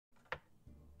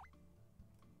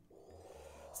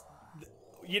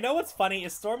You know what's funny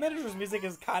is store manager's music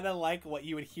is kind of like what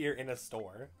you would hear in a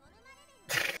store.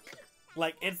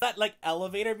 Like, it's that, like,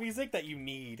 elevator music that you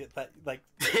need. That, like...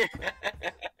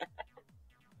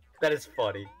 That is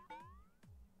funny.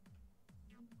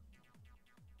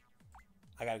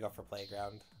 I gotta go for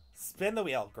playground. Spin the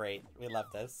wheel. Great. We love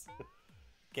this.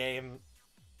 Game.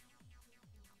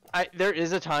 There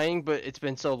is a tying, but it's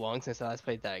been so long since I last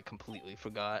played that I completely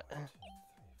forgot.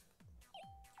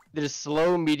 There's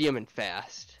slow, medium, and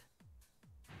fast.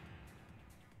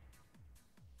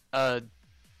 The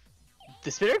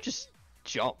spinner just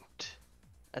jumped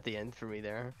at the end for me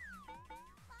there.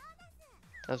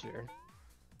 That was weird.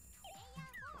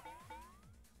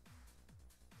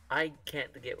 I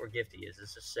can't get where Gifty is.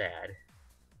 This is sad.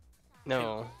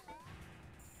 No.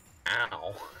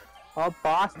 Ow. Oh,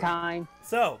 boss time.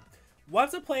 So,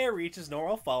 once a player reaches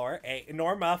Norma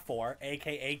 4,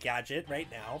 aka Gadget, right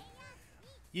now,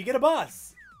 you get a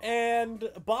boss. And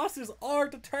bosses are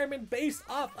determined based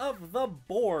off of the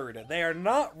board. They are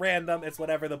not random. It's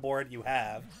whatever the board you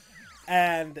have.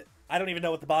 And I don't even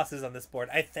know what the boss is on this board.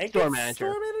 I think Store it's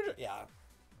manager. Store manager? Yeah.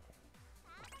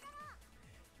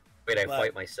 Wait, I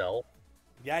fight myself?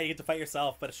 Yeah, you get to fight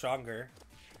yourself, but stronger.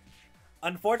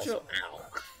 Unfortunately, Also,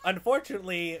 ow.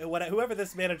 unfortunately, whoever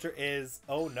this manager is,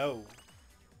 oh no.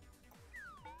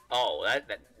 Oh, that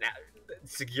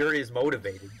Security is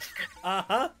motivated.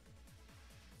 Uh-huh.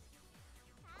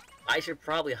 I should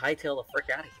probably hightail the frick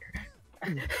out of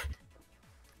here.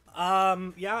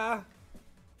 Yeah.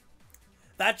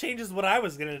 That changes what I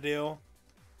was gonna do.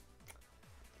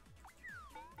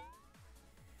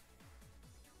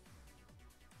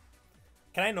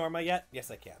 Can I Norma yet? Yes,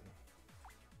 I can.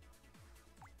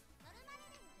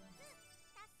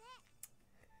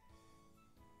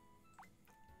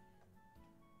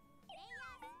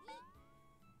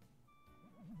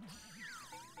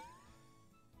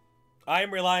 I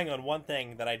am relying on one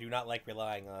thing that I do not like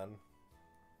relying on.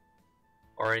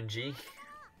 RNG?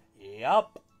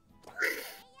 Yup.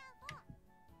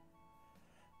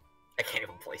 I can't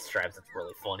even play Straps, it's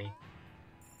really funny.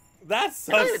 That's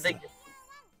I don't so... even think...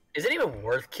 Is it even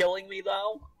worth killing me,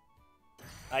 though?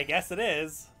 I guess it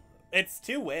is. It's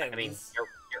 2 wins. I mean, you're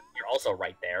also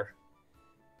right there.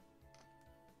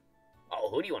 Oh,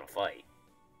 who do you want to fight?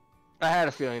 I had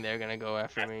a feeling they were gonna go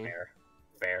after That's me. fair.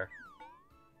 Fair.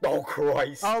 Oh,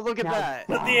 Christ. Oh, look at that!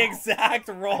 The exact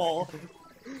roll.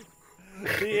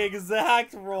 The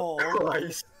exact roll.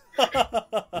 Christ.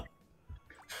 I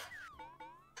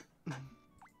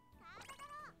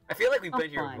I feel like we've been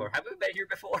here fine. before. Have we been here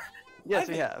before? Yes,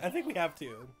 we I have. think we have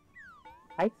to.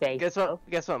 I say Guess so. what?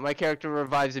 Guess what? My character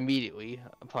revives immediately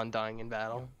upon dying in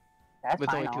battle. That's with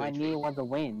fine. only 2 All I HP. needed was a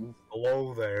win.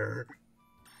 Hello there.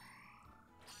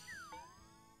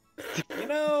 You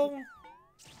know,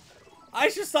 I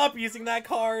should stop using that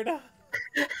card.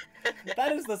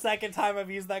 That is the second time I've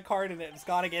used that card and it's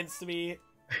gone against me.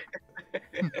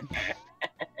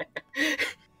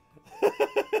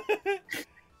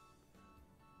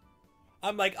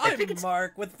 I'm like, I'm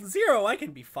Mark. With 0, I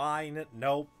can be fine.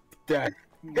 Nope. Death.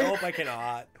 Nope, I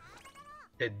cannot.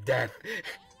 To death.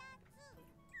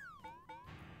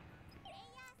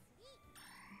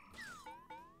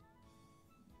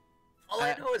 All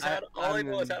I know is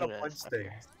how to, punch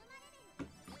things.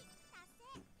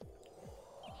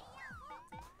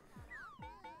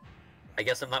 I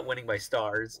guess I'm not winning by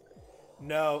stars.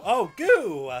 No. Oh,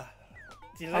 goo! Does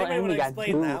anybody want enemy to got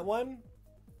explain goo. that one?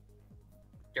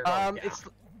 You're going down.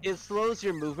 It slows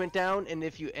your movement down, and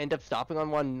if you end up stopping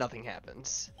on one, nothing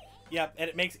happens. Yep, and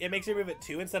it makes you move at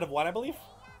 2 instead of 1, I believe.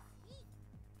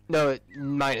 No,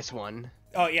 -1.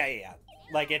 Oh yeah.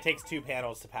 Like it takes 2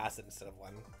 panels to pass it instead of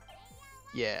 1.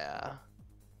 Yeah.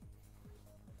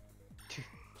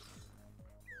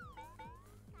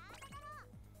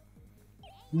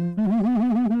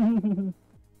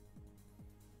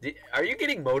 Are you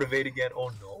getting motivated again?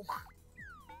 Oh no.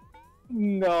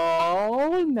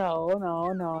 No.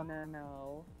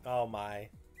 Oh my.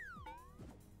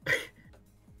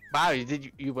 Wow,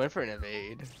 you went for an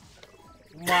evade.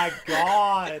 My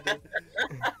God.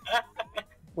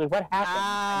 Wait, what happened?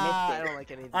 I I missed it. don't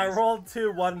like any of these. I rolled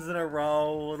 2 1s in a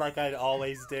row like I'd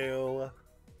always do.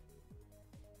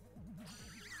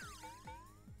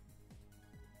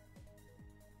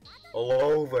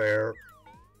 Hello there.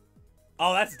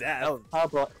 Oh, that's death. Oh, Oh,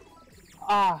 boy.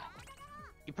 Ah,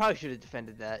 you probably should have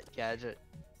defended that gadget.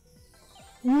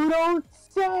 you don't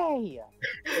say!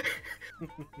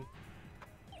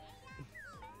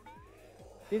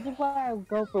 This is why I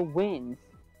go for wins.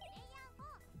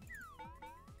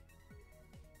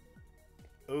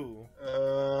 Ooh.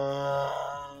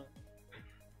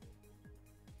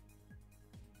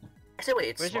 Actually, wait,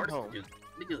 it's Where's your smart to home? do.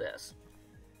 Let me do this.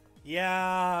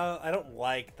 Yeah, I don't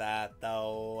like that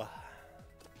though.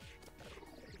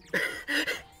 Did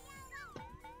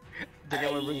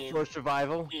anyone bring for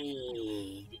survival?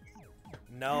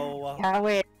 No. That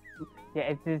way, yeah,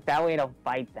 it's just that way to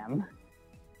fight them.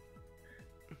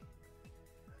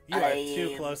 You are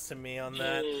too close to me on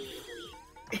that.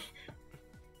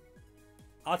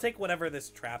 I'll take whatever this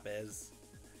trap is.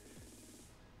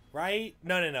 Right?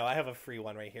 No. I have a free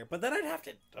one right here. But then I'd have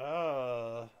to...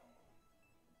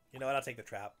 You know what? I'll take the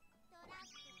trap.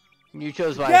 You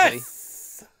chose wisely.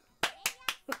 Yes!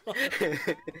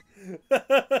 A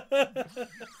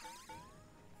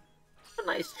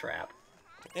nice trap.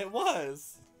 It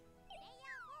was.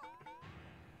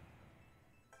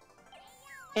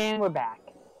 And we're back.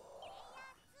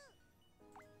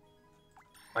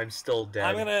 I'm still dead.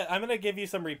 I'm gonna give you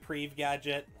some reprieve,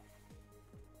 Gadget.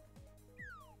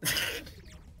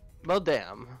 Well,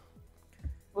 damn.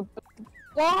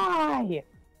 Why?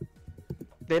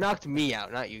 They knocked me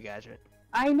out, not you, Gadget.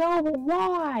 I know, but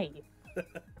why?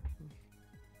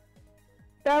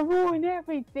 That ruined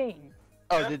everything.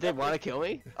 Oh, did they want to kill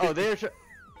me? Oh, they're.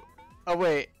 Oh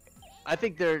wait, I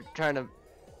think they're trying to.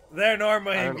 Their I don't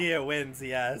know. Normandia wins,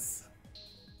 yes.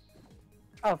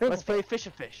 Oh, Let's play fish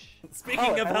a fish.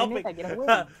 Speaking of I helping, admit I get a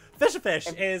win. Fish-a-Fish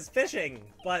is fishing,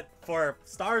 but for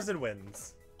stars and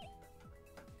wins.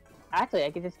 Actually,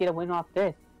 I could just get a win off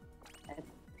this. That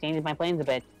changes my plans a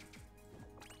bit.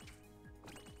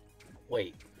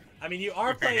 Wait. I mean, you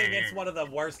are playing against one of the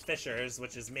worst fishers,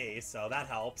 which is me, so that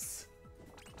helps.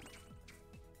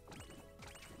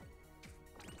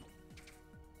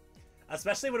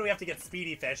 Especially when we have to get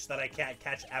speedy fish that I can't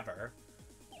catch ever.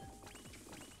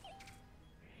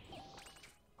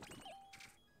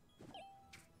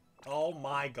 Oh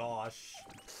my gosh.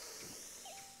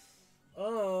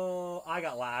 Oh, I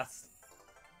got last.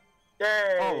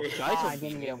 Yay! Oh, I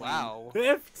didn't get a win. wow. I didn't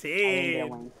get a 15!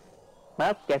 win.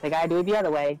 Well, guess I gotta do it the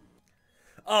other way.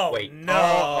 Oh, Wait. no!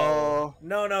 Uh-oh.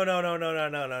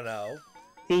 No.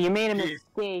 See, you made a Jeez.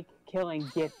 mistake killing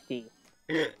Gifty.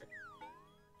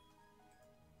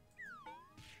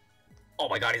 Oh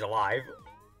my god, he's alive.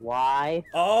 Why?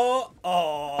 Oh!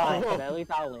 Fine, but at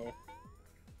least I'll live.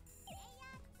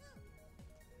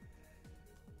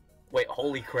 Wait,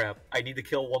 holy crap. I need to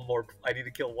kill one more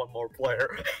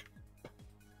player.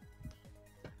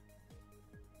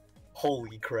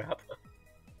 Holy crap.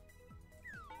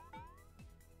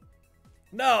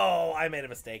 No! I made a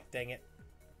mistake, dang it.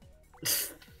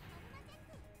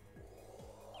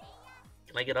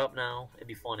 Can I get up now? It'd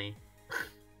be funny.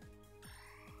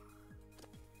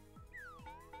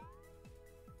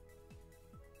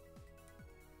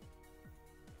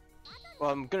 Well,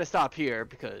 I'm gonna stop here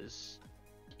because,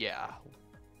 yeah.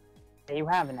 There you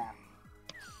have it now.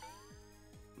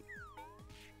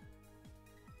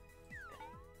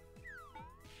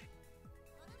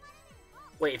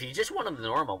 Wait, if you just wanted the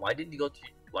normal, why didn't you go to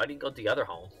the other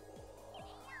home?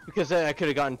 Because then I could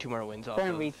have gotten 2 more wins off Don't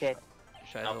of reach it.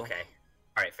 Shizel. Oh, okay.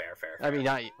 Alright, fair. I mean,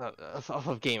 not off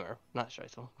of Gamer, not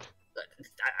Shizel.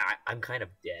 I'm kind of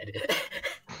dead.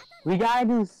 We gotta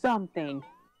do something.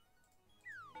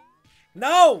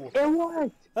 No! It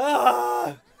worked!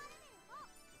 Ah!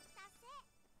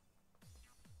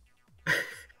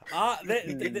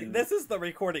 This is the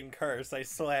recording curse, I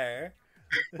swear.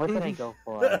 What did I go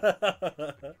for?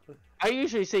 I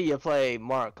usually say you play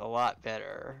Mark a lot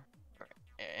better,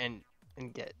 and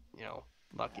get, you know,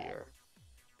 luckier.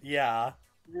 Yeah.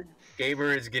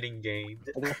 Gamer is getting gamed.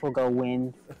 I guess we'll go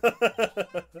wins. This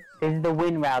is the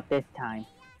win route this time.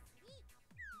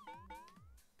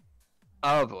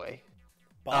 Oh boy.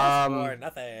 Boss or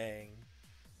nothing.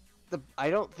 I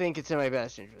don't think it's in my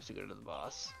best interest to go to the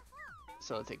boss,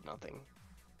 so I'll take nothing.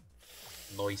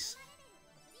 Nice.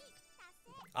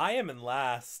 I am in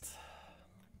last.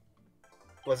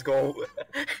 Let's go.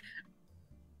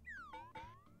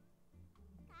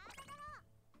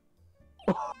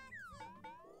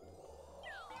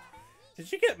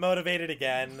 Did you get motivated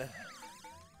again?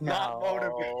 Not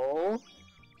motivated. No.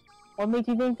 What makes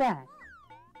you think that?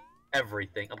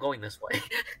 Everything. I'm going this way.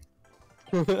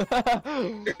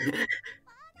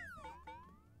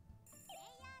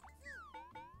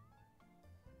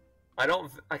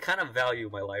 I kind of value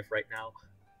my life right now.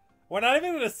 We're not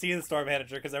even going to see the store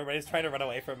manager because everybody's trying to run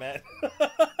away from it.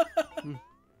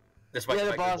 Despite Yeah,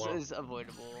 the the fact boss there's one, is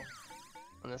avoidable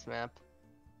on this map.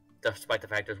 despite the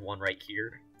fact there's one right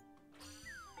here.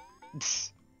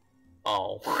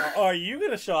 Oh. Oh, are you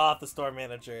going to show off the store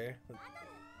manager?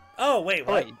 Oh, wait,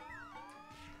 what? Wait,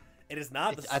 It is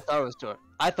not the... I thought it was store.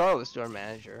 I thought it was store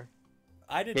manager.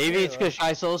 I did Maybe too. it's because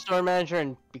I sold store manager,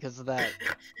 and because of that,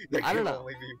 There I don't can know.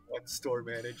 only be one store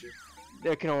manager.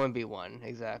 there can only be one.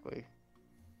 Exactly.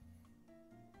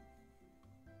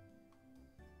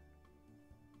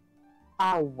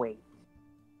 I'll wait.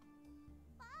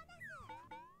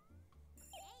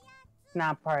 It's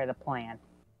not part of the plan.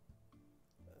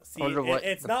 See, Wonder what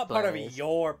it's the not part of plan is.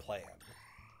 your plan.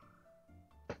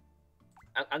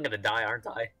 I'm gonna die, aren't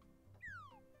I?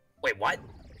 Wait, what?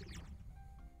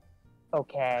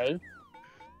 Okay,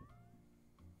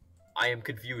 I am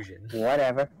confusion.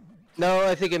 whatever. No,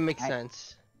 I think it makes I-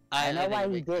 sense. I know think why it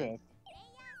he makes did sense.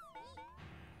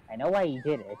 it. I know why he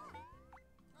did it.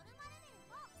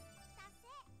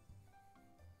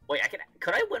 Wait,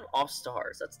 could I win off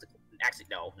stars? That's the actually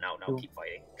no, Ooh. keep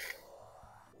fighting.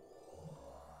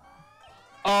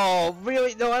 Oh,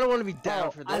 really? No, I don't want to be down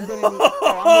Oh, for I'm this. gonna need.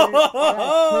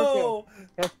 Oh,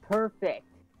 that's perfect.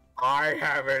 I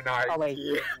have an Oh wait,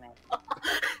 idea. wait a minute.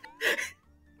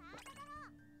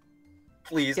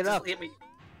 Please, Get just up.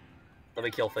 let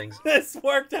me kill things. This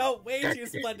worked out way too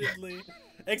splendidly.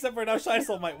 Except for now,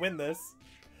 Shiesel might win this.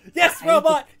 Yes, I need to-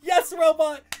 robot! Yes,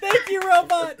 robot! Thank you,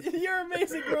 robot! You're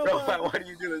amazing, robot! Robot, why do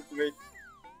you do this to me?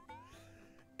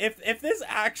 If this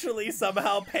actually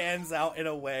somehow pans out in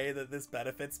a way that this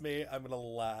benefits me, I'm gonna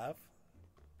laugh.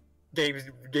 Game's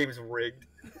rigged.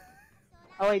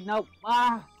 Oh wait, no.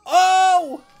 Ah,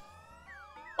 Oh!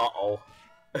 Uh-oh.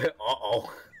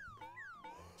 Uh-oh.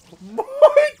 My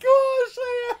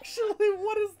gosh,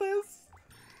 what is this?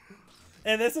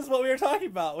 And this is what we were talking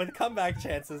about with comeback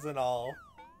chances and all.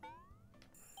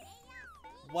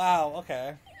 Wow,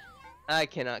 okay. I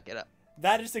cannot get up.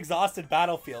 That just exhausted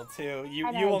Battlefield too. You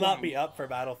And will not again. be up for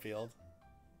Battlefield.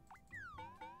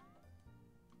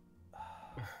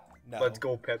 No. Let's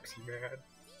go, Pepsi Man.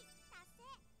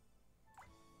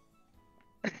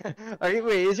 Are you?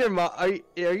 Wait, is your are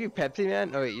you Pepsi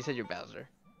Man? Oh wait, you said you're Bowser.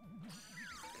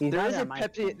 he's There not is a on my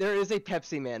Pepsi. team. There is a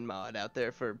Pepsi Man mod out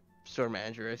there for Store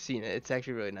Manager. I've seen it. It's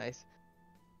actually really nice.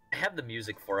 I have the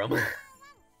music for him.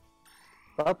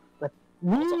 Well, let's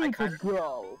Also, I need to kinda-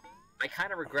 go. I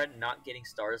kind of regret not getting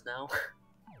stars now.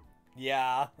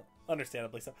 Yeah,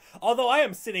 understandably so. Although I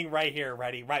am sitting right here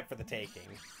ready, right for the taking.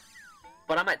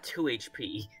 But I'm at 2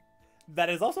 HP. That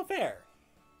is also fair.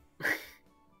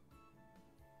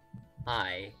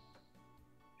 Hi.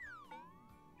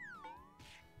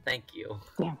 Thank you.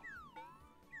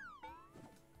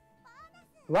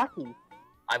 Lucky.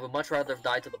 I would much rather have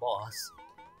died to the boss.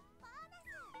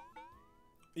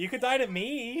 You could die to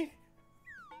me.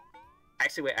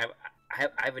 Actually, wait, I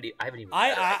haven't even.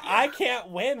 I can't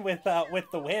win with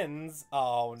the wins.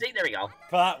 Oh, See, there we go.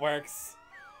 that works.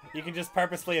 You can just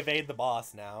purposely evade the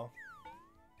boss now.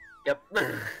 Yep.